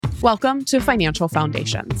Welcome to Financial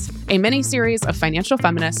Foundations, a mini-series of Financial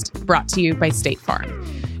Feminist brought to you by State Farm.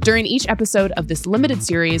 During each episode of this limited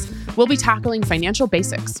series, we'll be tackling financial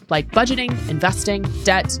basics like budgeting, investing,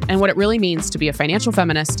 debt, and what it really means to be a financial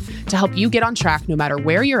feminist to help you get on track no matter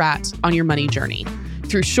where you're at on your money journey.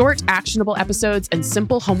 Through short, actionable episodes and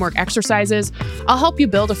simple homework exercises, I'll help you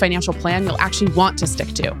build a financial plan you'll actually want to stick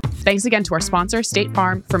to. Thanks again to our sponsor, State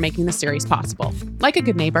Farm, for making this series possible. Like a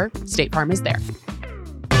good neighbor, State Farm is there.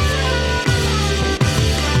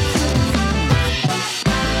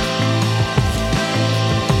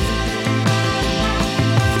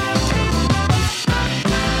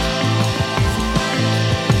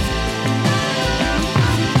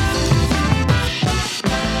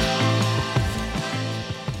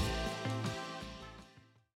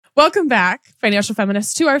 Welcome back, Financial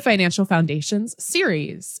Feminists, to our Financial Foundations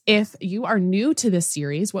series. If you are new to this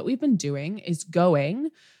series, what we've been doing is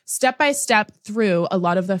going step by step through a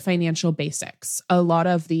lot of the financial basics, a lot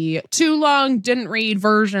of the too long, didn't read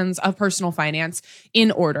versions of personal finance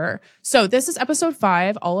in order. So this is episode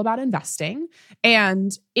 5, all about investing.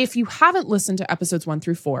 And if you haven't listened to episodes 1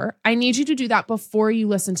 through 4, I need you to do that before you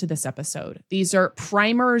listen to this episode. These are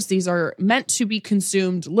primers. These are meant to be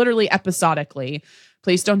consumed literally episodically.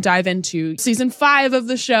 Please don't dive into season 5 of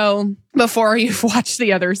the show before you've watched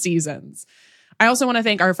the other seasons. I also want to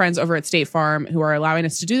thank our friends over at State Farm who are allowing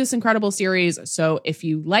us to do this incredible series. So if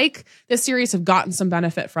you like this series, have gotten some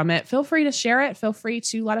benefit from it, feel free to share it. Feel free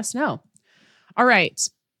to let us know. All right,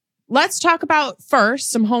 let's talk about first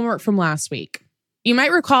some homework from last week. You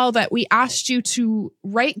might recall that we asked you to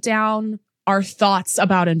write down our thoughts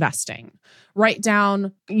about investing. Write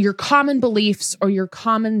down your common beliefs or your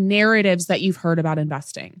common narratives that you've heard about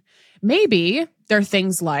investing. Maybe they're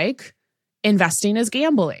things like investing is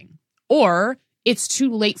gambling, or it's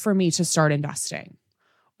too late for me to start investing,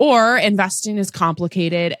 or investing is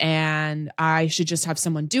complicated and I should just have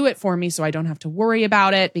someone do it for me so I don't have to worry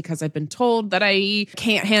about it because I've been told that I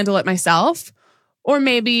can't handle it myself. Or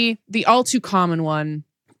maybe the all too common one,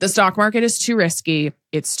 the stock market is too risky,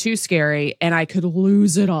 it's too scary, and I could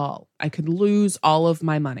lose it all. I could lose all of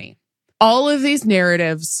my money. All of these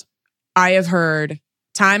narratives I have heard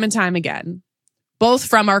time and time again, both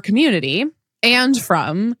from our community and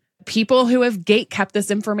from people who have gatekept this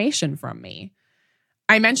information from me.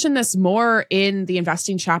 I mentioned this more in the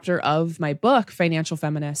investing chapter of my book, Financial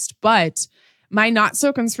Feminist, but my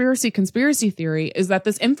not-so-conspiracy theory is that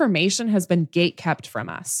this information has been gatekept from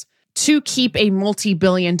us to keep a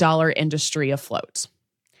multi-billion-dollar industry afloat.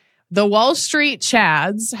 The Wall Street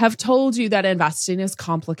Chads have told you that investing is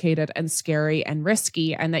complicated and scary and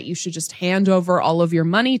risky and that you should just hand over all of your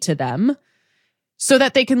money to them so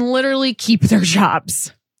that they can literally keep their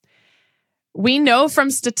jobs. We know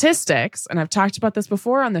from statistics, and I've talked about this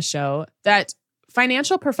before on the show, that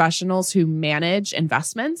financial professionals who manage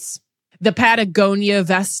investments, the Patagonia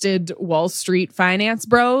vested Wall Street finance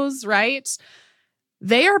bros, right?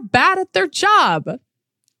 They are bad at their job.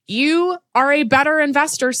 You are a better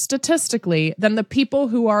investor statistically than the people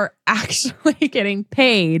who are actually getting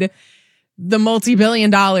paid the multi-billion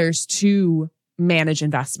dollars to manage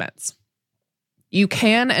investments. You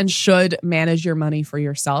can and should manage your money for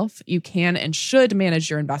yourself. You can and should manage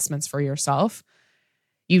your investments for yourself.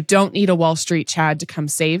 You don't need a Wall Street Chad to come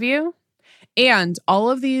save you. And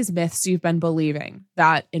all of these myths you've been believing,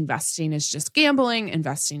 that investing is just gambling,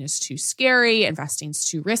 investing is too scary, investing is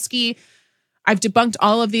too risky. I've debunked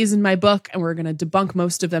all of these in my book, and we're going to debunk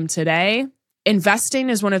most of them today. Investing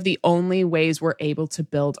is one of the only ways we're able to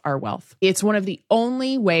build our wealth. It's one of the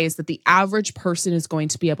only ways that the average person is going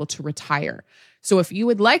to be able to retire. So if you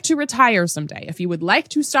would like to retire someday, if you would like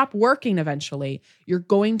to stop working eventually, you're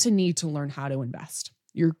going to need to learn how to invest.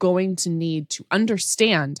 You're going to need to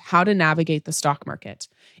understand how to navigate the stock market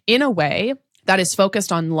in a way that is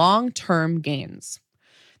focused on long-term gains.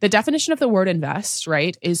 The definition of the word invest,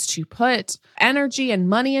 right, is to put energy and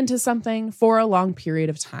money into something for a long period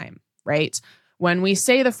of time, right? When we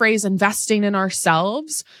say the phrase investing in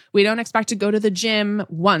ourselves, we don't expect to go to the gym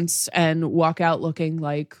once and walk out looking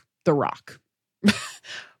like The Rock.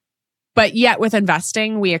 But yet with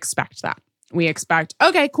investing, we expect that. We expect,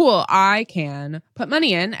 okay, cool, I can put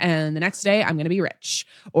money in and the next day I'm going to be rich,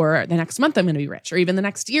 or the next month I'm going to be rich, or even the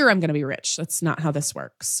next year I'm going to be rich. That's not how this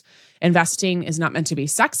works. Investing is not meant to be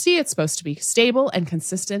sexy. It's supposed to be stable and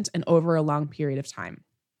consistent and over a long period of time.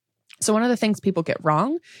 So one of the things people get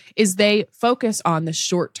wrong is they focus on the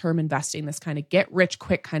short-term investing, this kind of get rich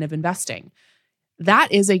quick kind of investing.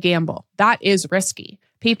 That is a gamble. That is risky.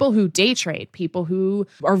 People who day trade, people who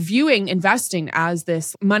are viewing investing as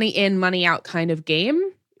this money in, money out kind of game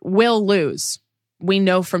will lose. We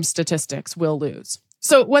know from statistics will lose.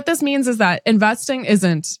 So what this means is that investing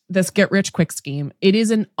isn't this get rich quick scheme. It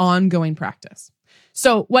is an ongoing practice.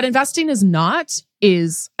 So what investing is not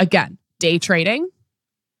is, again, day trading,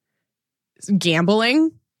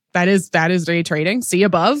 gambling. That is day trading. See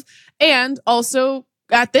above. And also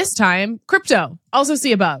at this time, crypto. Also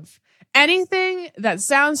see above. Anything that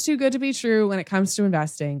sounds too good to be true when it comes to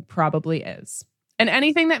investing probably is. And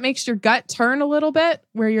anything that makes your gut turn a little bit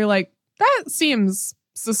where you're like, that seems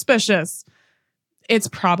suspicious, it's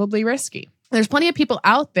probably risky. There's plenty of people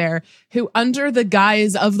out there who, under the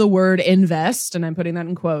guise of the word invest, and I'm putting that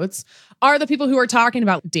in quotes, are the people who are talking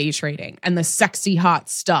about day trading and the sexy hot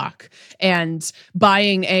stock and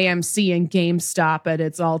buying AMC and GameStop at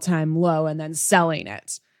its all-time low and then selling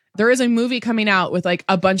it. There is a movie coming out with like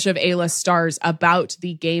a bunch of A-list stars about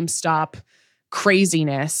the GameStop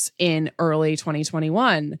craziness in early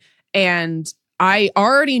 2021. And I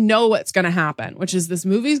already know what's going to happen, which is this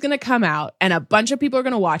movie's going to come out and a bunch of people are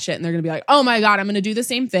going to watch it and they're going to be like, oh my God, I'm going to do the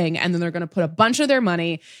same thing. And then they're going to put a bunch of their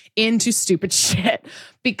money into stupid shit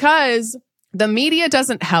because the media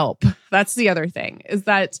doesn't help. That's the other thing, is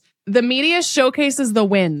that the media showcases the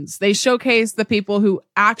wins. They showcase the people who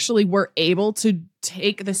actually were able to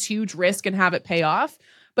take this huge risk and have it pay off,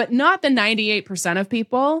 but not the 98% of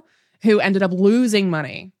people who ended up losing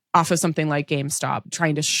money off of something like GameStop,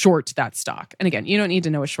 trying to short that stock. And again, you don't need to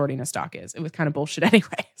know what shorting a stock is. It was kind of bullshit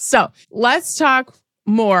anyway. So let's talk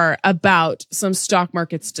more about some stock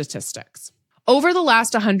market statistics. Over the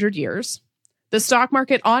last 100 years, the stock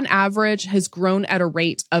market on average has grown at a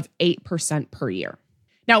rate of 8% per year.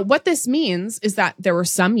 Now, what this means is that there were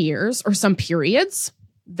some years or some periods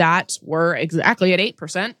that were exactly at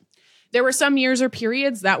 8%. There were some years or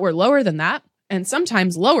periods that were lower than that, and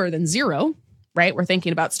sometimes lower than zero. Right? We're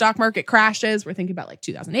thinking about stock market crashes. We're thinking about like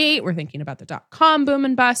 2008. We're thinking about the dot-com boom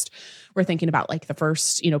and bust. We're thinking about like the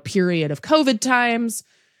first, period of COVID times.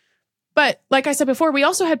 But like I said before, we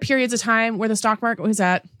also had periods of time where the stock market was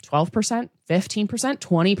at 12%, 15%,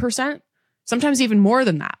 20%, sometimes even more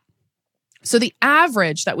than that. So the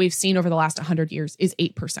average that we've seen over the last 100 years is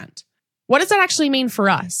 8%. What does that actually mean for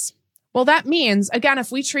us? Well, that means, again,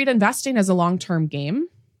 if we treat investing as a long-term game,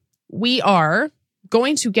 we are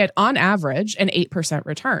going to get on average an 8%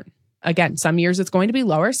 return. Again, some years it's going to be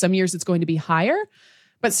lower, some years it's going to be higher,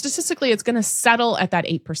 but statistically it's going to settle at that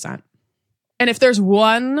 8%. And if there's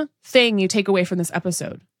one thing you take away from this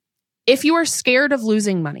episode, if you are scared of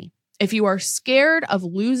losing money, if you are scared of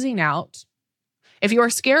losing out, if you are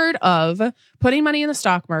scared of putting money in the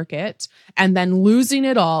stock market and then losing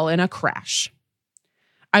it all in a crash,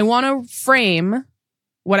 I want to frame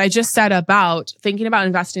what I just said about thinking about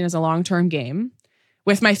investing as a long-term game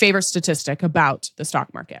with my favorite statistic about the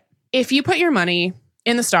stock market. If you put your money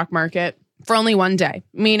in the stock market for only one day,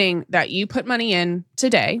 meaning that you put money in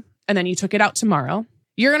today and then you took it out tomorrow,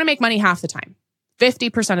 you're going to make money half the time,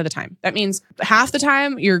 50% of the time. That means half the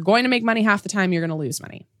time you're going to make money, half the time you're going to lose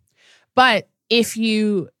money. But if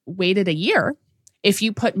you waited a year, if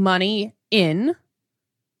you put money in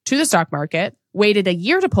to the stock market, waited a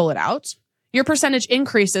year to pull it out, your percentage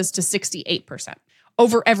increases to 68%.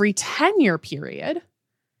 Over every 10-year period,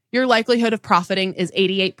 your likelihood of profiting is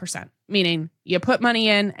 88%, meaning you put money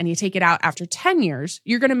in and you take it out after 10 years,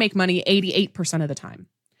 you're going to make money 88% of the time.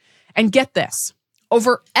 And get this,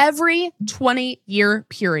 over every 20-year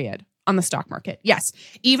period on the stock market, yes,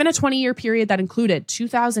 even a 20-year period that included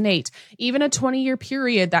 2008, even a 20-year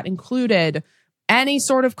period that included any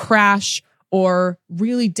sort of crash or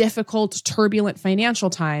really difficult, turbulent financial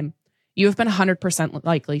time, you have been 100%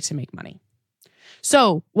 likely to make money.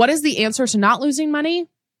 So what is the answer to not losing money?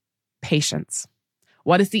 Patience.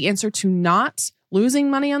 What is the answer to not losing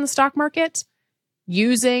money on the stock market?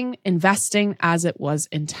 Using investing as it was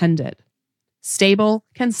intended. Stable,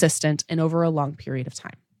 consistent, and over a long period of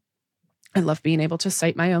time. I love being able to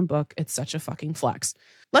cite my own book. It's such a fucking flex.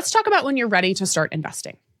 Let's talk about when you're ready to start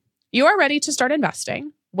investing. You are ready to start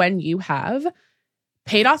investing when you have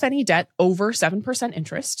paid off any debt over 7%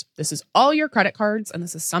 interest. This is all your credit cards, and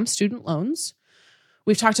this is some student loans.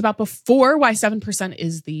 We've talked about before why 7%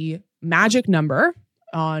 is the magic number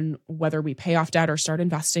on whether we pay off debt or start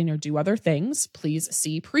investing or do other things. Please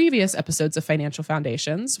see previous episodes of Financial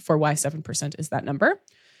Foundations for why 7% is that number.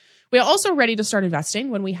 We are also ready to start investing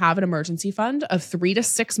when we have an emergency fund of 3 to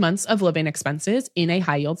 6 months of living expenses in a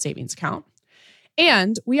high yield savings account.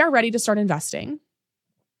 And we are ready to start investing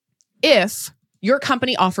if your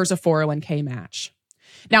company offers a 401k match.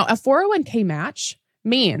 Now, a 401k match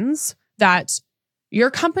means that your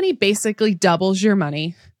company basically doubles your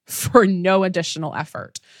money for no additional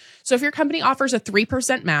effort. So if your company offers a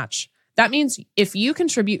 3% match, that means if you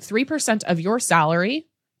contribute 3% of your salary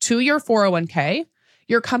to your 401k,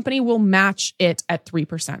 your company will match it at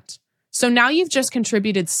 3%. So now you've just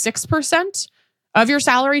contributed 6% of your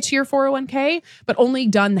salary to your 401k, but only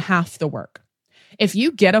done half the work. If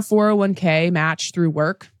you get a 401k match through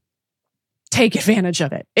work, take advantage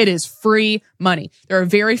of it. It is free money. There are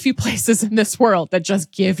very few places in this world that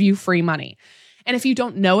just give you free money. And if you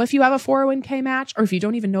don't know if you have a 401k match, or if you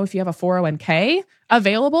don't even know if you have a 401k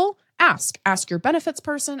available, ask. Ask your benefits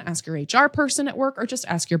person, ask your HR person at work, or just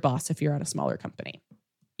ask your boss if you're at a smaller company.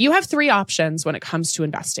 You have 3 options when it comes to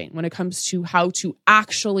investing, when it comes to how to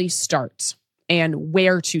actually start and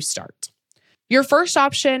where to start. Your first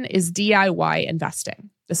option is DIY investing.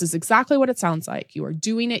 This is exactly what it sounds like. You are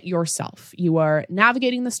doing it yourself. You are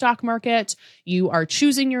navigating the stock market. You are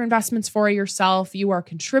choosing your investments for yourself. You are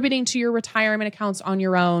contributing to your retirement accounts on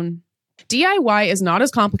your own. DIY is not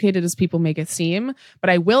as complicated as people make it seem, but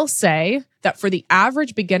I will say that for the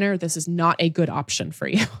average beginner, this is not a good option for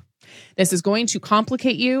you. This is going to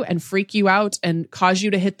complicate you and freak you out and cause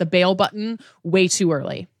you to hit the bail button way too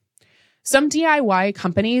early. Some DIY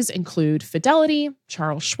companies include Fidelity,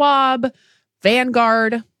 Charles Schwab,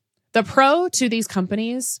 Vanguard. The pro to these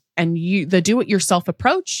companies and the do-it-yourself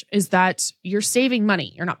approach is that you're saving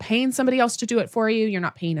money. You're not paying somebody else to do it for you. You're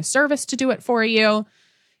not paying a service to do it for you.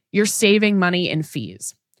 You're saving money in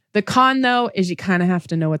fees. The con, though, is you kind of have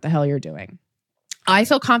to know what the hell you're doing. I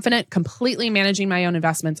feel confident completely managing my own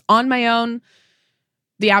investments on my own.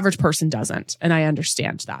 The average person doesn't, and I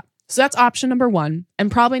understand that. So that's option number 1,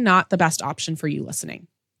 and probably not the best option for you listening.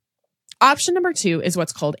 Option number 2 is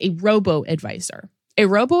what's called a robo-advisor. A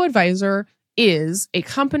robo-advisor is a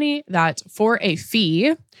company that, for a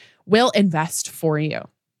fee, will invest for you.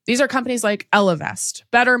 These are companies like Ellevest,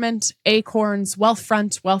 Betterment, Acorns,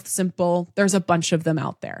 Wealthfront, Wealthsimple. There's a bunch of them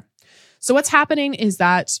out there. So what's happening is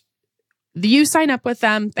that you sign up with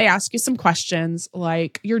them. They ask you some questions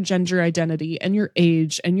like your gender identity and your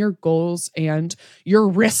age and your goals and your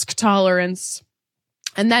risk tolerance.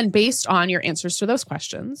 And then based on your answers to those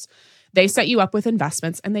questions, they set you up with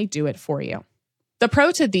investments and they do it for you. The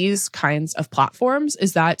pro to these kinds of platforms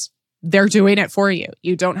is that they're doing it for you.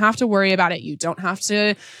 You don't have to worry about it. You don't have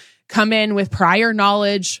to come in with prior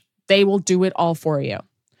knowledge. They will do it all for you.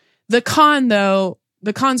 The con, though,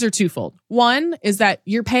 the cons are twofold. One is that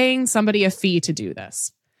you're paying somebody a fee to do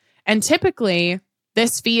this. And typically,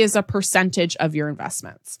 this fee is a percentage of your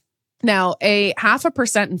investments. Now, a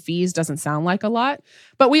 0.5% in fees doesn't sound like a lot,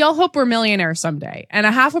 but we all hope we're millionaires someday. And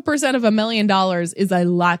 0.5% of $1 million is a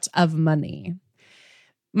lot of money.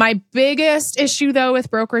 My biggest issue, though, with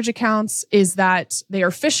brokerage accounts is that they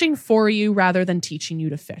are fishing for you rather than teaching you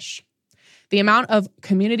to fish. The amount of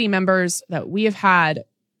community members that we have had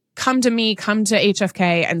come to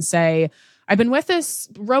HFK and say, I've been with this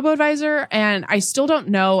robo-advisor and I still don't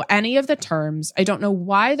know any of the terms. I don't know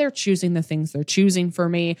why they're choosing the things they're choosing for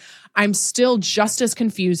me. I'm still just as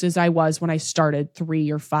confused as I was when I started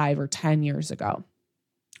 3 or 5 or 10 years ago.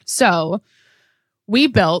 So we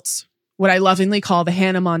built what I lovingly call the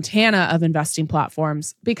Hannah Montana of investing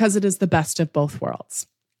platforms because it is the best of both worlds.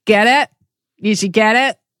 Get it? Did you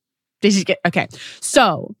get it? Okay.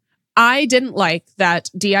 So I didn't like that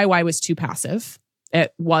DIY was too passive.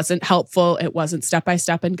 It wasn't helpful. It wasn't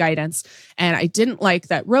step-by-step and guidance. And I didn't like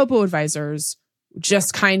that robo-advisors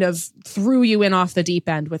just kind of threw you in off the deep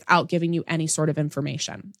end without giving you any sort of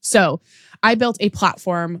information. So I built a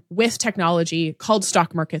platform with technology called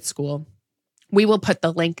Stock Market School. We will put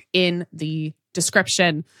the link in the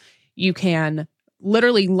description. You can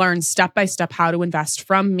literally learn step-by-step how to invest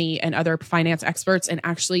from me and other finance experts and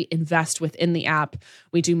actually invest within the app.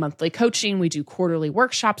 We do monthly coaching. We do quarterly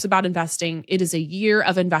workshops about investing. It is a year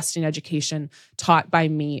of investing education taught by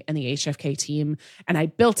me and the HFK team. And I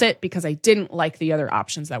built it because I didn't like the other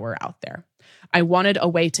options that were out there. I wanted a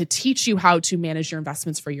way to teach you how to manage your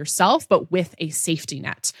investments for yourself, but with a safety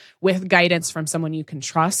net, with guidance from someone you can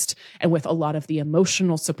trust, and with a lot of the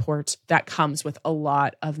emotional support that comes with a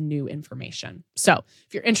lot of new information. So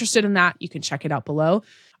if you're interested in that, you can check it out below.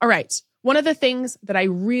 All right. One of the things that I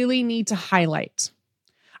really need to highlight,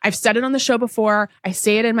 I've said it on the show before, I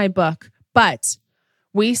say it in my book, but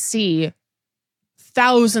we see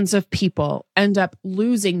thousands of people end up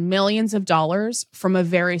losing millions of dollars from a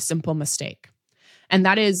very simple mistake. And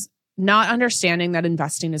that is not understanding that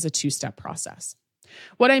investing is a 2-step process.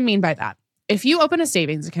 What I mean by that, if you open a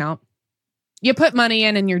savings account, you put money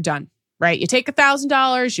in and you're done, right? You take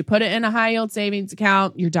 $1,000, you put it in a high yield savings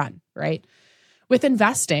account, you're done, right? With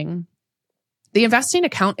investing, the investing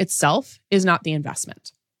account itself is not the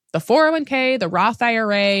investment. The 401k, the Roth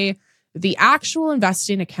IRA, the actual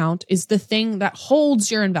investing account is the thing that holds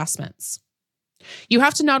your investments. You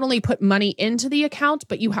have to not only put money into the account,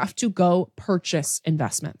 but you have to go purchase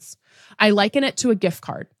investments. I liken it to a gift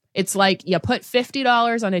card. It's like you put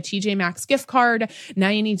 $50 on a TJ Maxx gift card. Now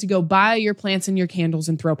you need to go buy your plants and your candles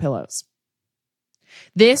and throw pillows.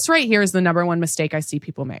 This right here is the number one mistake I see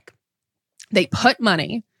people make. They put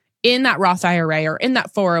money in that Roth IRA or in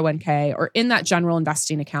that 401k or in that general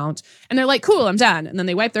investing account, and they're like, cool, I'm done. And then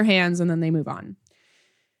they wipe their hands and then they move on.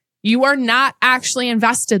 You are not actually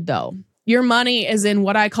invested though. Your money is in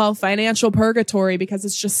what I call financial purgatory because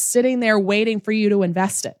it's just sitting there waiting for you to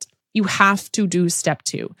invest it. You have to do step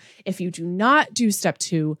 2. If you do not do step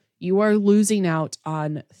 2, you are losing out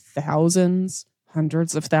on thousands,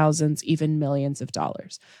 hundreds of thousands, even millions of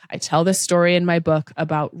dollars. I tell this story in my book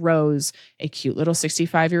about Rose, a cute little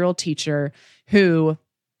 65-year-old teacher who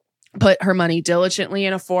put her money diligently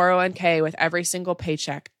in a 401k with every single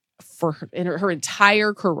paycheck for her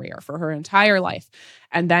entire career, for her entire life.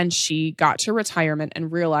 And then she got to retirement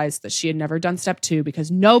and realized that she had never done step 2 because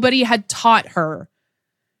nobody had taught her.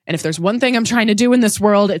 And if there's one thing I'm trying to do in this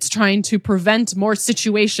world, it's trying to prevent more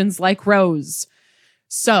situations like Rose.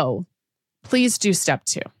 So please do step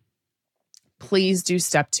 2. Please do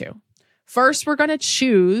step 2. First, we're going to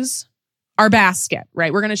choose our basket,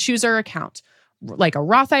 right? We're going to choose our account, like a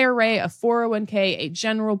Roth IRA, a 401k, a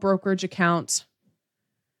general brokerage account.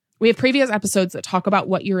 We have previous episodes that talk about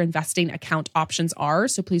what your investing account options are,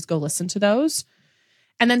 so please go listen to those.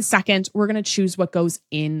 And then second, we're going to choose what goes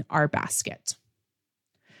in our basket.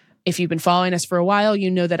 If you've been following us for a while,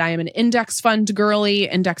 you know that I am an index fund girly.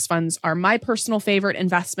 Index funds are my personal favorite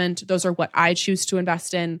investment. Those are what I choose to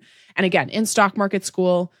invest in. And again, in Stock Market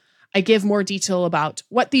School, I give more detail about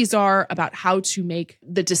what these are, about how to make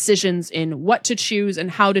the decisions in what to choose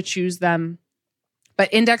and how to choose them.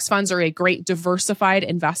 But index funds are a great diversified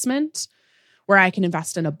investment where I can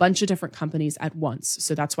invest in a bunch of different companies at once.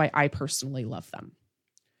 So that's why I personally love them.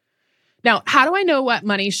 Now, how do I know what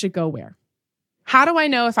money should go where? How do I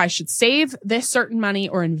know if I should save this certain money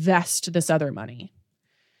or invest this other money?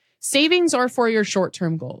 Savings are for your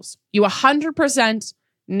short-term goals. You 100%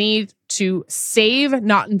 need to save,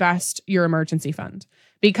 not invest your emergency fund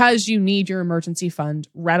because you need your emergency fund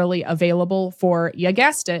readily available for, you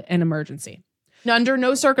guessed it, an emergency. Under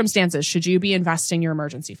no circumstances should you be investing your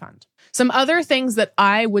emergency fund. Some other things that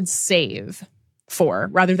I would save for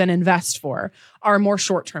rather than invest for are more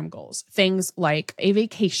short-term goals. Things like a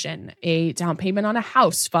vacation, a down payment on a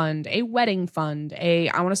house fund, a wedding fund, I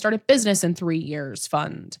want to start a business in 3 years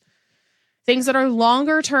fund. Things that are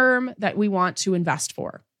longer term that we want to invest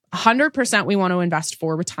for. 100% we want to invest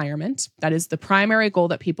for retirement. That is the primary goal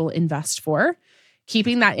that people invest for.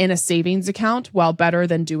 Keeping that in a savings account, while better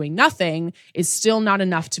than doing nothing, is still not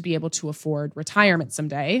enough to be able to afford retirement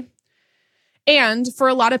someday. And for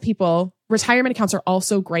a lot of people, retirement accounts are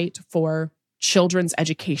also great for children's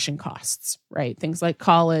education costs, right? Things like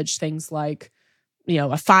college, things like,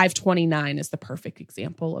 a 529 is the perfect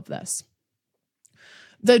example of this.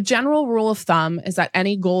 The general rule of thumb is that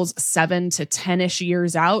any goals 7 to 10-ish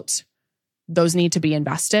years out, those need to be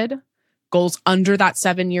invested. Goals under that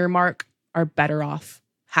 7-year mark are better off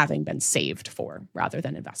having been saved for rather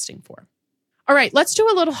than investing for. All right, let's do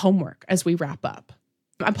a little homework as we wrap up.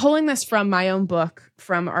 I'm pulling this from my own book,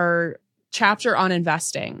 from our chapter on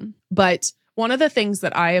investing. But one of the things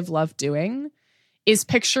that I have loved doing is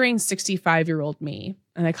picturing 65-year-old me.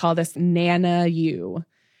 And I call this Nana you.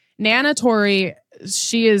 Nana Tori,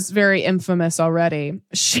 she is very infamous already.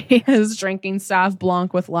 She is drinking Sauv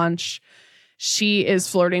Blanc with lunch. She is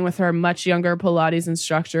flirting with her much younger Pilates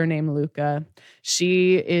instructor named Luca.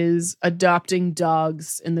 She is adopting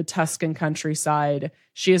dogs in the Tuscan countryside.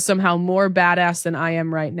 She is somehow more badass than I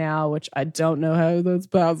am right now, which I don't know how that's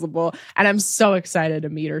possible. And I'm so excited to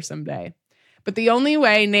meet her someday. But the only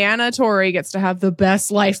way Nana Tori gets to have the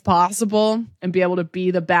best life possible and be able to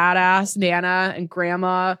be the badass Nana and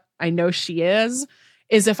grandma I know she is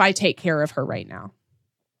if I take care of her right now.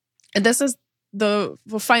 And this is the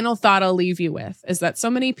final thought I'll leave you with, is that so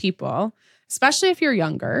many people, especially if you're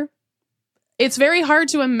younger, it's very hard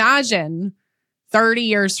to imagine 30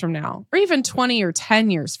 years from now, or even 20 or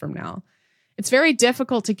 10 years from now. It's very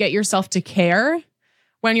difficult to get yourself to care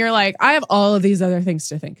when you're like, I have all of these other things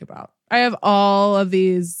to think about. I have all of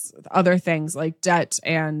these other things like debt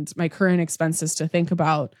and my current expenses to think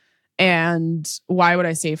about. And why would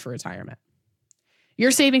I save for retirement?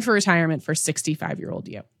 You're saving for retirement for 65-year-old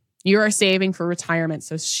you. You are saving for retirement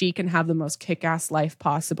so she can have the most kick-ass life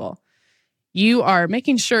possible. You are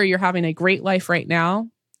making sure you're having a great life right now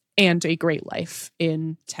and a great life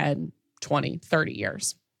in 10, 20, 30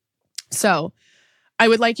 years. So I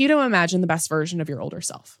would like you to imagine the best version of your older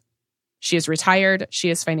self. She is retired.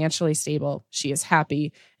 She is financially stable. She is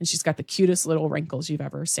happy. And she's got the cutest little wrinkles you've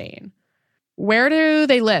ever seen. Where do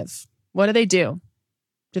they live? What do they do?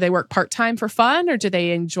 Do they work part-time for fun, or do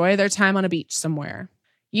they enjoy their time on a beach somewhere?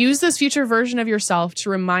 Use this future version of yourself to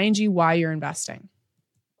remind you why you're investing.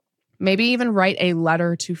 Maybe even write a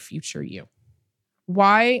letter to future you.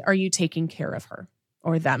 Why are you taking care of her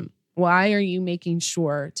or them? Why are you making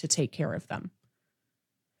sure to take care of them?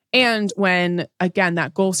 And when, again,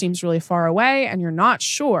 that goal seems really far away and you're not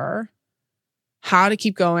sure how to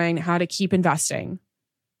keep going, how to keep investing,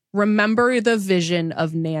 remember the vision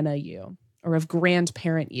of Nana you or of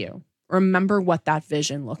grandparent you. Remember what that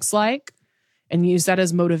vision looks like and use that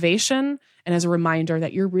as motivation and as a reminder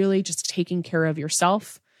that you're really just taking care of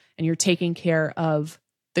yourself and you're taking care of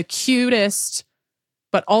the cutest,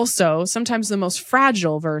 but also sometimes the most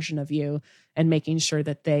fragile version of you and making sure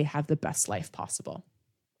that they have the best life possible.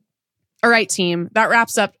 All right, team, that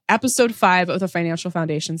wraps up episode 5 of the Financial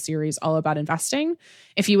Foundation series all about investing.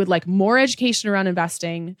 If you would like more education around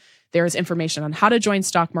investing, there's information on how to join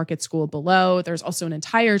Stock Market School below. There's also an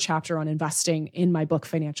entire chapter on investing in my book,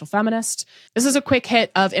 Financial Feminist. This is a quick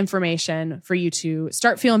hit of information for you to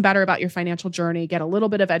start feeling better about your financial journey, get a little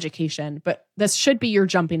bit of education, but this should be your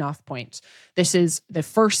jumping off point. This is the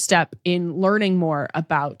first step in learning more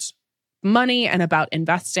about money and about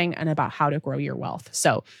investing and about how to grow your wealth.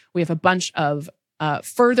 So we have a bunch of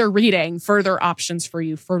further reading, further options for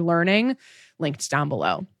you for learning linked down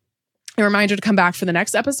below. A reminder to come back for the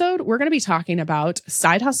next episode. We're going to be talking about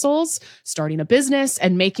side hustles, starting a business,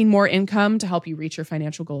 and making more income to help you reach your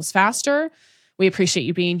financial goals faster. We appreciate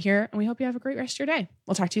you being here, and we hope you have a great rest of your day.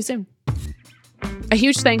 We'll talk to you soon. A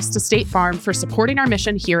huge thanks to State Farm for supporting our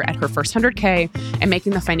mission here at Her First 100K and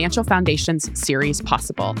making the Financial Foundations series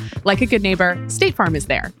possible. Like a good neighbor, State Farm is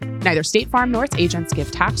there. Neither State Farm nor its agents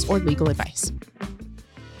give tax or legal advice.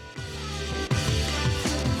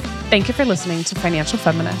 Thank you for listening to Financial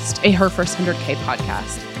Feminist, a Her First 100K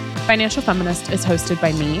podcast. Financial Feminist is hosted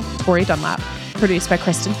by me, Tori Dunlap, produced by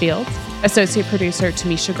Kristen Fields, associate producer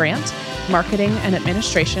Tamisha Grant, marketing and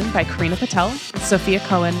administration by Karina Patel, Sophia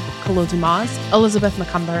Cohen, Khalil Dumas, Elizabeth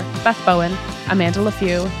McCumber, Beth Bowen, Amanda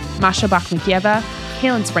LaFew, Masha Bachmakieva,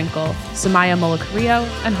 Kaylin Sprinkle, Samaya Molacarrillo,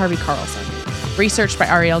 and Harvey Carlson. Research by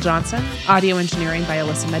Ariel Johnson, audio engineering by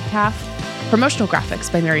Alyssa Metcalf, promotional graphics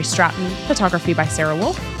by Mary Stratton, photography by Sarah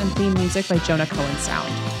Wolf, and theme music by Jonah Cohen Sound.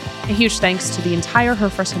 A huge thanks to the entire Her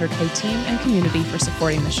First 100K team and community for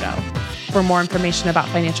supporting the show. For more information about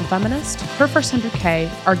Financial Feminist, Her First 100K,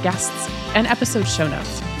 our guests, and episode show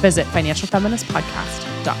notes, visit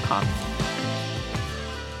financialfeministpodcast.com.